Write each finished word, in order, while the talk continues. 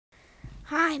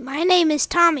Hi, my name is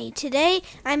Tommy. Today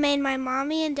I made my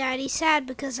mommy and daddy sad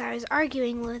because I was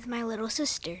arguing with my little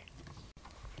sister.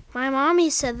 My mommy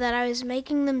said that I was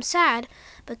making them sad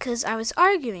because I was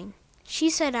arguing. She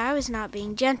said I was not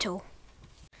being gentle.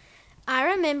 I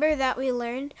remember that we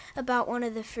learned about one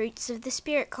of the fruits of the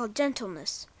Spirit called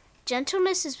gentleness.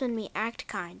 Gentleness is when we act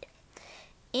kind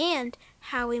and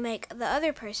how we make the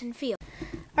other person feel.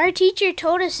 Our teacher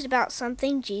told us about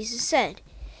something Jesus said.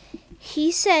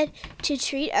 He said to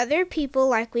treat other people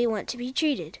like we want to be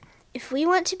treated. If we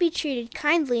want to be treated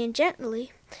kindly and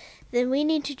gently, then we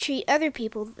need to treat other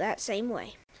people that same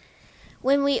way.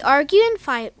 When we argue and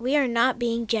fight, we are not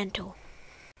being gentle.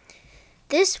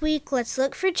 This week, let's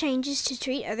look for changes to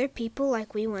treat other people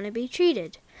like we want to be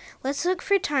treated. Let's look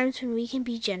for times when we can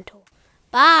be gentle.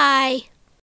 Bye!